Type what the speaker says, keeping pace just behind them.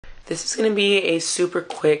This is going to be a super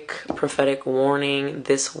quick prophetic warning.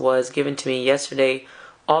 This was given to me yesterday.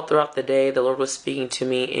 All throughout the day, the Lord was speaking to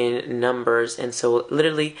me in numbers. And so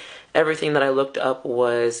literally everything that I looked up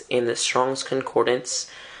was in the Strong's Concordance.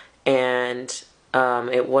 And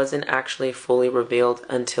it wasn't actually fully revealed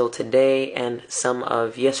until today and some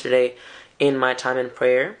of yesterday in my time in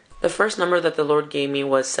prayer. The first number that the Lord gave me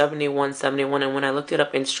was 7171. And when I looked it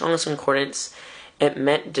up in Strong's Concordance, it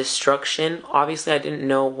meant destruction. Obviously, I didn't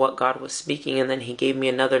know what God was speaking, and then He gave me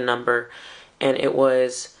another number, and it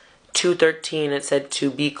was 213. It said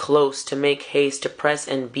to be close, to make haste, to press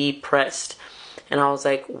and be pressed. And I was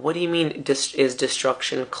like, what do you mean is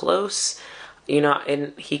destruction close?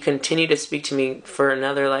 And He continued to speak to me for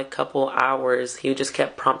another couple hours. He just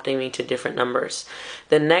kept prompting me to different numbers.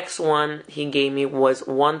 The next one He gave me was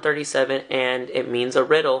 137, and it means a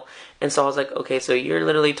riddle. And so I was like, okay, so you're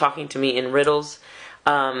literally talking to me in riddles.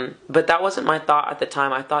 But that wasn't my thought at the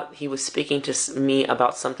time. I thought He was speaking to me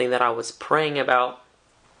about something that I was praying about.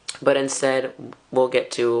 But instead, we'll get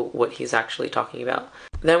to what He's actually talking about.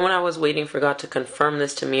 Then when I was waiting for God to confirm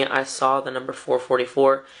this to me, I saw the number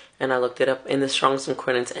 444, and I looked it up in the Strong's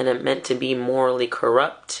Concordance, and it meant to be morally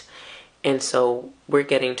corrupt. And so we're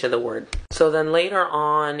getting to the word. So then later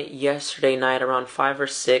on, yesterday night around 5 or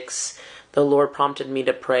 6, the Lord prompted me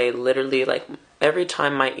to pray. Literally, every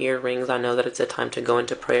time my ear rings, I know that it's a time to go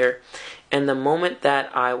into prayer. And the moment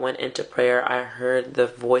that I went into prayer, I heard the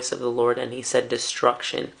voice of the Lord, and He said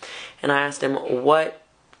destruction. And I asked Him,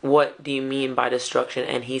 what do you mean by destruction?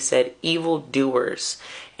 And He said evildoers.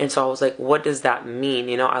 And so I was like, what does that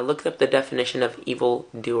mean? I looked up the definition of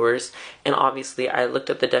evildoers, and obviously I looked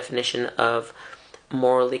up the definition of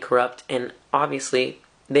morally corrupt, and obviously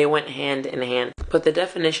they went hand in hand. But the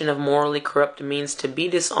definition of morally corrupt means to be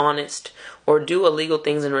dishonest or do illegal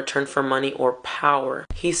things in return for money or power.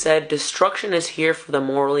 He said, destruction is here for the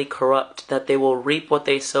morally corrupt, that they will reap what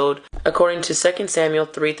they sowed. According to 2 Samuel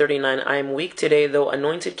 3:39, I am weak today, though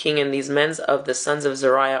anointed king, and these men of the sons of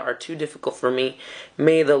Zeruiah are too difficult for me.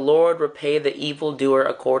 May the Lord repay the evildoer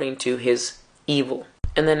according to his evil.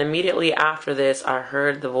 And then immediately after this, I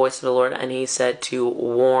heard the voice of the Lord, and He said to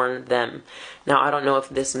warn them. Now, I don't know if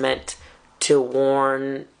this meant to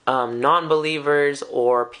warn non-believers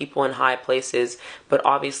or people in high places, but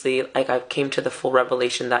obviously, I came to the full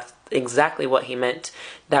revelation that's exactly what He meant,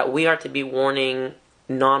 that we are to be warning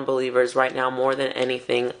non-believers right now more than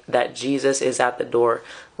anything that Jesus is at the door.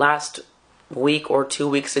 Last week or 2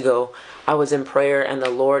 weeks ago, I was in prayer, and the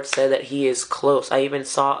Lord said that He is close. I even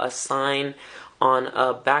saw a sign on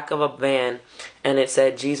a back of a van, and it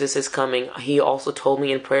said Jesus is coming. He also told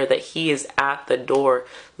me in prayer that He is at the door.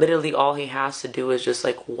 Literally all He has to do is just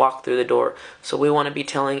walk through the door. So we want to be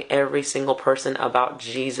telling every single person about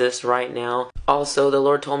Jesus right now. Also, the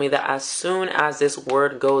Lord told me that as soon as this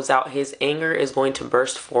word goes out, His anger is going to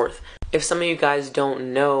burst forth. If some of you guys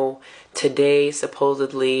don't know, today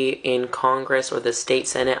supposedly in Congress or the state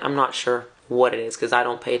Senate, I'm not sure what it is because I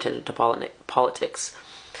don't pay attention to politics.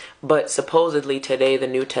 But supposedly today the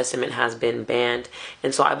New Testament has been banned.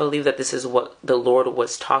 And so I believe that this is what the Lord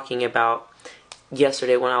was talking about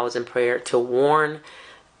yesterday when I was in prayer, to warn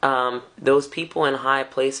those people in high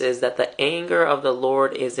places that the anger of the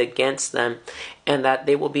Lord is against them and that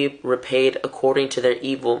they will be repaid according to their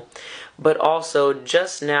evil. But also,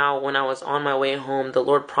 just now when I was on my way home, the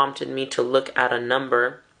Lord prompted me to look at a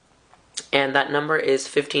number. And that number is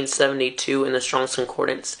 1572 in the Strong's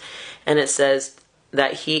Concordance. And it says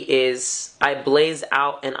that I blaze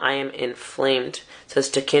out and I am inflamed. It says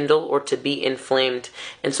to kindle or to be inflamed.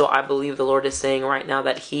 And so I believe the Lord is saying right now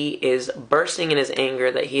that He is bursting in His anger,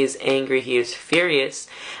 that He is angry, He is furious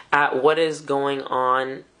at what is going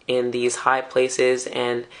on in these high places,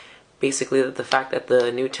 and basically the fact that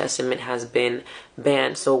the New Testament has been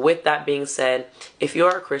banned. So with that being said, if you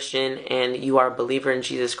are a Christian and you are a believer in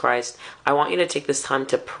Jesus Christ, I want you to take this time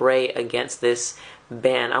to pray against this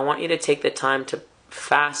ban. I want you to take the time to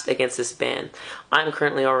fast against this ban. I'm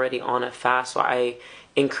currently already on a fast, so I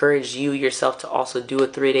encourage you yourself to also do a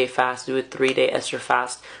 3-day fast, do a 3-day Esther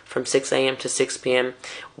fast from 6 a.m. to 6 p.m.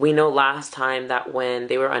 We know last time that when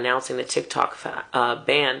they were announcing the TikTok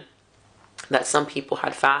ban, that some people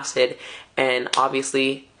had fasted, and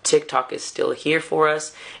obviously TikTok is still here for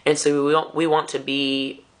us, and so we want to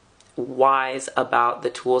be wise about the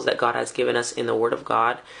tools that God has given us in the Word of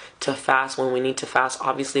God to fast when we need to fast.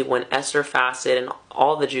 Obviously, when Esther fasted and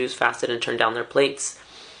all the Jews fasted and turned down their plates,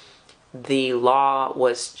 the law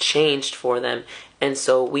was changed for them, and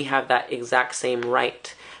so we have that exact same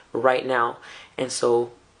right now. And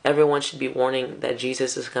so everyone should be warning that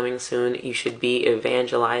Jesus is coming soon. You should be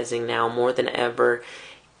evangelizing now more than ever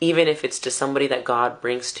even if it's to somebody that God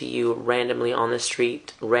brings to you randomly on the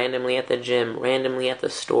street, randomly at the gym, randomly at the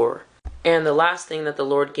store. And the last thing that the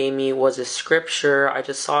Lord gave me was a scripture. I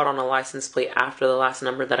just saw it on a license plate after the last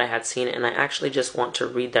number that I had seen, and I actually just want to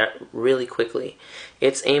read that really quickly.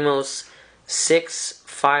 It's Amos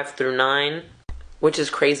 6:5-9, which is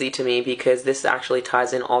crazy to me because this actually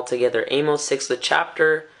ties in all together. Amos 6, the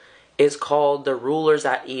chapter is called The Rulers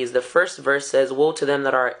at Ease. The first verse says, "Woe to them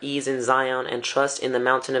that are at ease in Zion and trust in the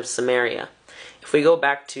mountain of Samaria." If we go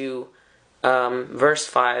back to verse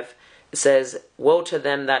 5, it says, "Woe to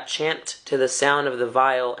them that chant to the sound of the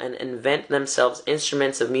viol and invent themselves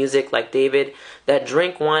instruments of music like David, that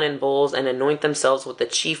drink wine in bowls and anoint themselves with the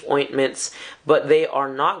chief ointments, but they are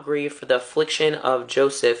not grieved for the affliction of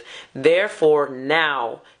Joseph. Therefore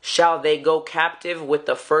now shall they go captive with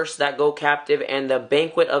the first that go captive, and the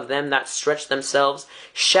banquet of them that stretch themselves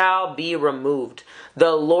shall be removed.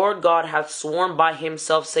 The Lord God hath sworn by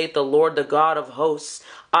himself, saith the Lord, the God of hosts,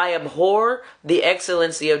 I abhor the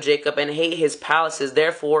excellency of Jacob and hate his palaces.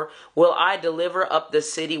 Therefore will I deliver up the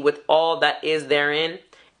city with all that is therein.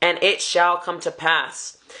 And it shall come to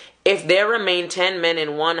pass, if there remain 10 men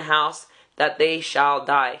in one house, that they shall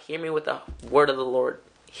die." Hear me with the word of the Lord.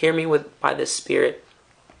 Hear me by the Spirit.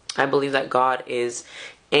 I believe that God is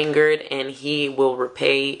angered and he will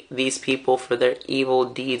repay these people for their evil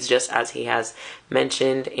deeds, just as he has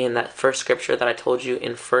mentioned in that first scripture that I told you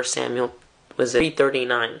in 1 Samuel. Was it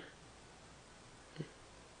 339?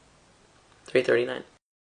 339.